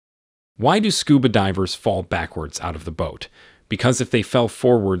Why do scuba divers fall backwards out of the boat? Because if they fell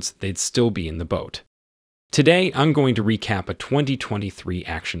forwards, they'd still be in the boat. Today, I'm going to recap a 2023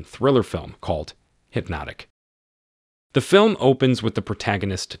 action thriller film called Hypnotic. The film opens with the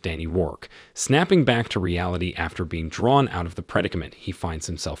protagonist, Danny Rourke, snapping back to reality after being drawn out of the predicament he finds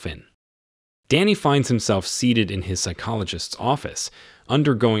himself in. Danny finds himself seated in his psychologist's office,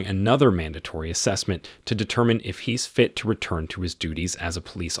 undergoing another mandatory assessment to determine if he's fit to return to his duties as a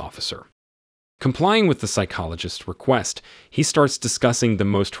police officer. Complying with the psychologist's request, he starts discussing the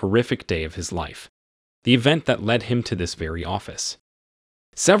most horrific day of his life, the event that led him to this very office.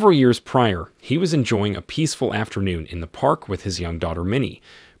 Several years prior, he was enjoying a peaceful afternoon in the park with his young daughter Minnie,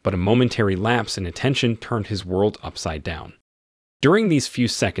 but a momentary lapse in attention turned his world upside down. During these few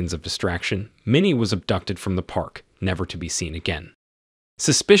seconds of distraction, Minnie was abducted from the park, never to be seen again.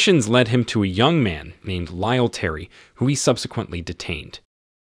 Suspicions led him to a young man named Lyle Terry, who he subsequently detained.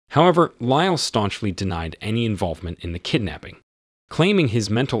 However, Lyle staunchly denied any involvement in the kidnapping, claiming his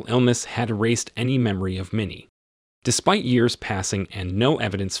mental illness had erased any memory of Minnie. Despite years passing and no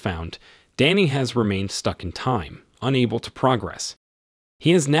evidence found, Danny has remained stuck in time, unable to progress.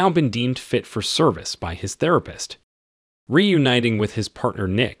 He has now been deemed fit for service by his therapist. Reuniting with his partner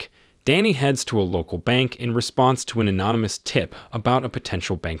Nick, Danny heads to a local bank in response to an anonymous tip about a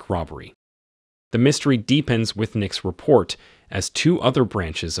potential bank robbery. The mystery deepens with Nick's report, as two other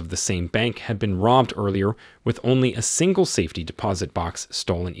branches of the same bank had been robbed earlier with only a single safety deposit box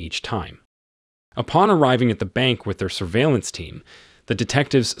stolen each time. Upon arriving at the bank with their surveillance team, the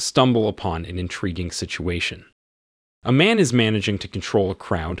detectives stumble upon an intriguing situation. A man is managing to control a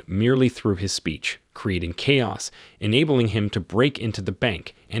crowd merely through his speech, creating chaos, enabling him to break into the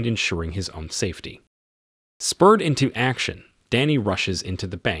bank and ensuring his own safety. Spurred into action, Danny rushes into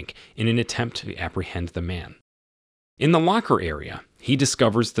the bank in an attempt to apprehend the man. In the locker area, he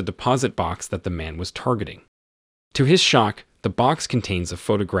discovers the deposit box that the man was targeting. To his shock, the box contains a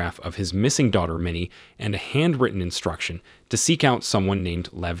photograph of his missing daughter Minnie and a handwritten instruction to seek out someone named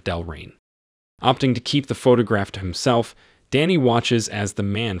Dellrayne. Opting to keep the photograph to himself, Danny watches as the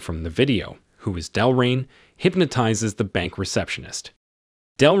man from the video, who is Dellrayne, hypnotizes the bank receptionist.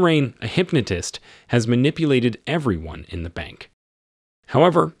 Dellrayne, a hypnotist, has manipulated everyone in the bank.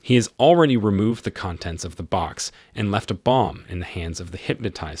 However, he has already removed the contents of the box and left a bomb in the hands of the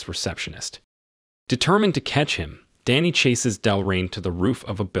hypnotized receptionist. Determined to catch him, Danny chases Dellrayne to the roof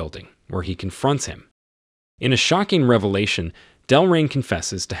of a building, where he confronts him. In a shocking revelation, Dellrayne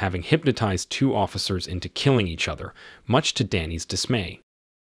confesses to having hypnotized two officers into killing each other, much to Danny's dismay.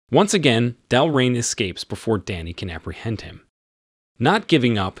 Once again, Dellrayne escapes before Danny can apprehend him. Not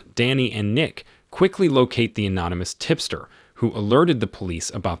giving up, Danny and Nick quickly locate the anonymous tipster, who alerted the police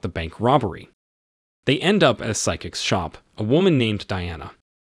about the bank robbery. They end up at a psychic's shop, a woman named Diana.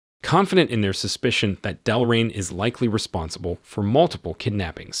 Confident in their suspicion that Dellrayne is likely responsible for multiple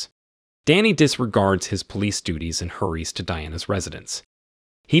kidnappings, Danny disregards his police duties and hurries to Diana's residence.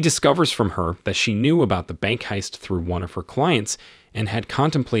 He discovers from her that she knew about the bank heist through one of her clients and had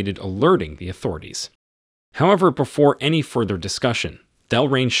contemplated alerting the authorities. However, before any further discussion,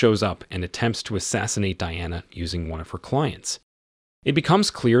 Dellrayne shows up and attempts to assassinate Diana using one of her clients. It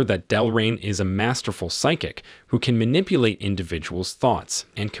becomes clear that Dellrayne is a masterful psychic who can manipulate individuals' thoughts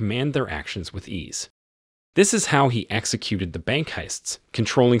and command their actions with ease. This is how he executed the bank heists,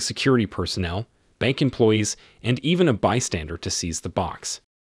 controlling security personnel, bank employees, and even a bystander to seize the box.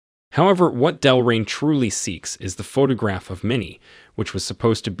 However, what Dellrayne truly seeks is the photograph of Minnie, which was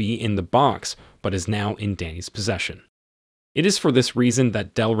supposed to be in the box but is now in Danny's possession. It is for this reason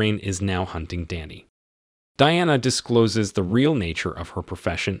that Dellrayne is now hunting Danny. Diana discloses the real nature of her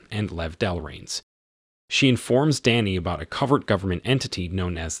profession and Dellrayne's. She informs Danny about a covert government entity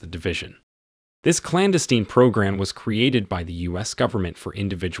known as the Division. This clandestine program was created by the U.S. government for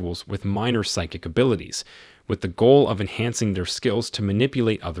individuals with minor psychic abilities, with the goal of enhancing their skills to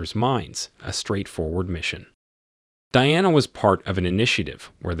manipulate others' minds, a straightforward mission. Diana was part of an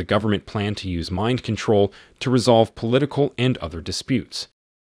initiative where the government planned to use mind control to resolve political and other disputes.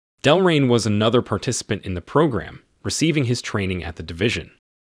 Dellrayne was another participant in the program, receiving his training at the Division.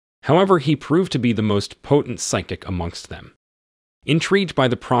 However, he proved to be the most potent psychic amongst them. Intrigued by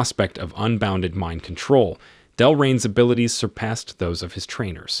the prospect of unbounded mind control, Dellrayne's abilities surpassed those of his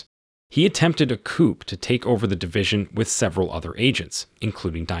trainers. He attempted a coup to take over the Division with several other agents,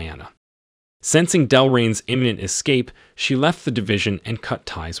 including Diana. Sensing Dellrayne's imminent escape, she left the Division and cut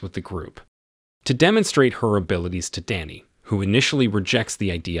ties with the group. To demonstrate her abilities to Danny, who initially rejects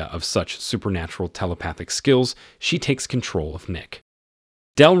the idea of such supernatural telepathic skills, she takes control of Nick.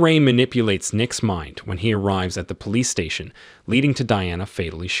 Dellrayne manipulates Nick's mind when he arrives at the police station, leading to Diana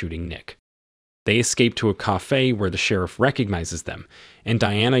fatally shooting Nick. They escape to a cafe where the sheriff recognizes them, and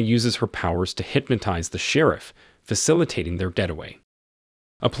Diana uses her powers to hypnotize the sheriff, facilitating their getaway.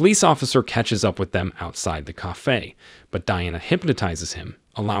 A police officer catches up with them outside the cafe, but Diana hypnotizes him,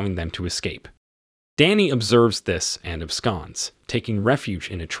 allowing them to escape. Danny observes this and absconds, taking refuge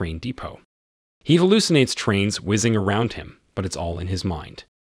in a train depot. He hallucinates trains whizzing around him, but it's all in his mind.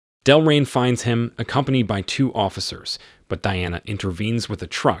 Dellrayne finds him, accompanied by 2 officers, but Diana intervenes with a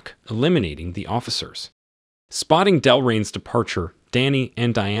truck, eliminating the officers. Spotting Dellrayne's departure, Danny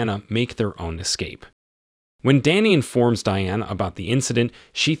and Diana make their own escape. When Danny informs Diana about the incident,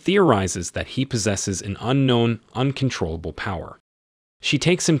 she theorizes that he possesses an unknown, uncontrollable power. She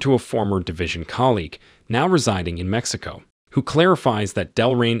takes him to a former division colleague, now residing in Mexico, who clarifies that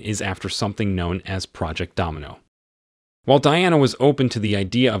Dellrayne is after something known as Project Domino. While Diana was open to the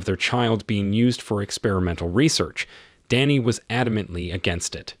idea of their child being used for experimental research, Danny was adamantly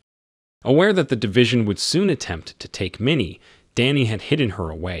against it. Aware that the division would soon attempt to take Minnie, Danny had hidden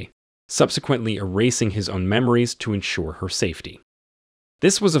her away, subsequently erasing his own memories to ensure her safety.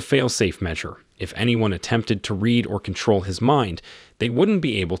 This was a fail-safe measure. If anyone attempted to read or control his mind, they wouldn't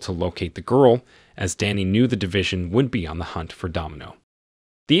be able to locate the girl, as Danny knew the division would be on the hunt for Domino.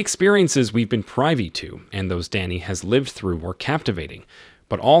 The experiences we've been privy to, and those Danny has lived through, were captivating,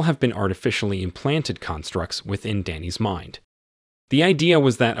 but all have been artificially implanted constructs within Danny's mind. The idea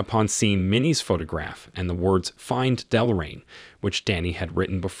was that upon seeing Minnie's photograph and the words "Find Dellrayne," which Danny had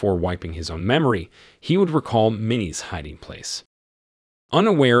written before wiping his own memory, he would recall Minnie's hiding place.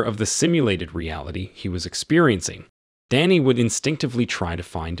 Unaware of the simulated reality he was experiencing, Danny would instinctively try to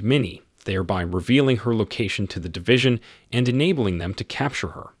find Minnie, thereby revealing her location to the division and enabling them to capture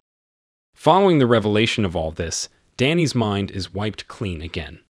her. Following the revelation of all this, Danny's mind is wiped clean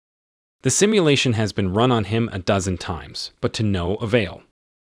again. The simulation has been run on him a dozen times, but to no avail.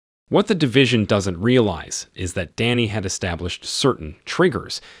 What the division doesn't realize is that Danny had established certain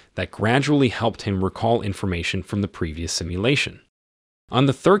triggers that gradually helped him recall information from the previous simulation. On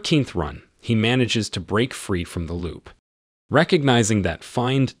the 13th run, he manages to break free from the loop. Recognizing that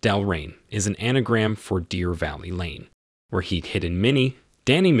Find Dellrayne is an anagram for Deer Valley Lane, where he'd hidden Minnie,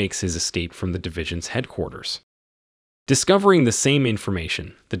 Danny makes his escape from the division's headquarters. Discovering the same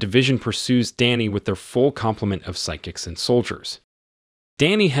information, the division pursues Danny with their full complement of psychics and soldiers.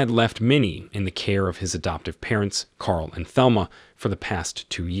 Danny had left Minnie in the care of his adoptive parents, Carl and Thelma, for the past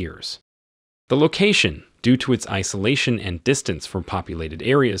 2 years. The location, due to its isolation and distance from populated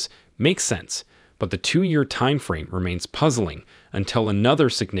areas, makes sense, but the 2-year time frame remains puzzling until another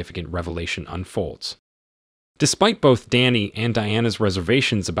significant revelation unfolds. Despite both Danny and Diana's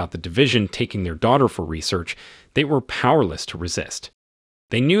reservations about the division taking their daughter for research, they were powerless to resist.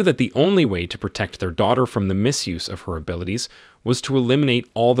 They knew that the only way to protect their daughter from the misuse of her abilities was to eliminate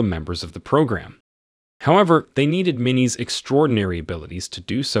all the members of the program. However, they needed Minnie's extraordinary abilities to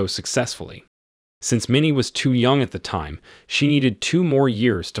do so successfully. Since Minnie was too young at the time, she needed 2 more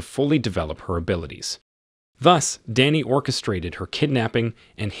years to fully develop her abilities. Thus, Danny orchestrated her kidnapping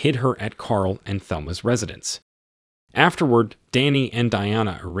and hid her at Carl and Thelma's residence. Afterward, Danny and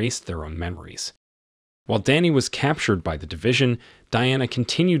Diana erased their own memories. While Danny was captured by the division, Diana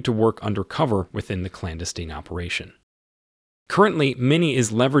continued to work undercover within the clandestine operation. Currently, Minnie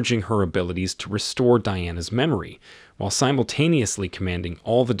is leveraging her abilities to restore Diana's memory, while simultaneously commanding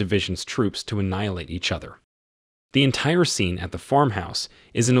all the division's troops to annihilate each other. The entire scene at the farmhouse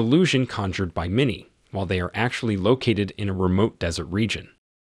is an illusion conjured by Minnie, while they are actually located in a remote desert region.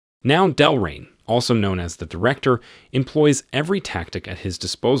 Now Dellrayne, also known as the Director, employs every tactic at his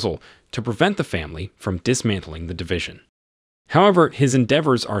disposal to prevent the family from dismantling the division. However, his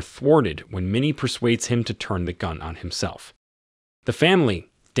endeavors are thwarted when Minnie persuades him to turn the gun on himself. The family,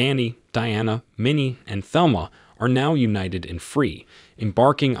 Danny, Diana, Minnie, and Thelma, are now united and free,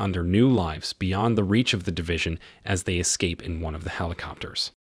 embarking on their new lives beyond the reach of the division as they escape in one of the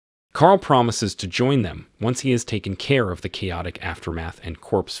helicopters. Carl promises to join them once he has taken care of the chaotic aftermath and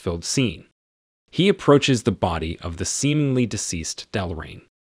corpse-filled scene. He approaches the body of the seemingly deceased Dellrayne.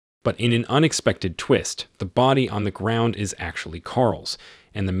 But in an unexpected twist, the body on the ground is actually Carl's,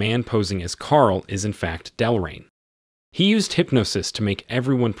 and the man posing as Carl is in fact Dellrayne. He used hypnosis to make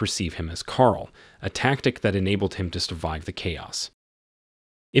everyone perceive him as Carl, a tactic that enabled him to survive the chaos.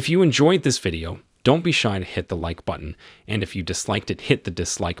 If you enjoyed this video, don't be shy to hit the like button, and if you disliked it, hit the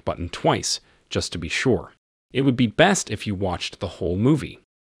dislike button twice, just to be sure. It would be best if you watched the whole movie.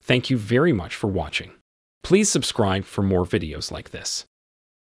 Thank you very much for watching. Please subscribe for more videos like this.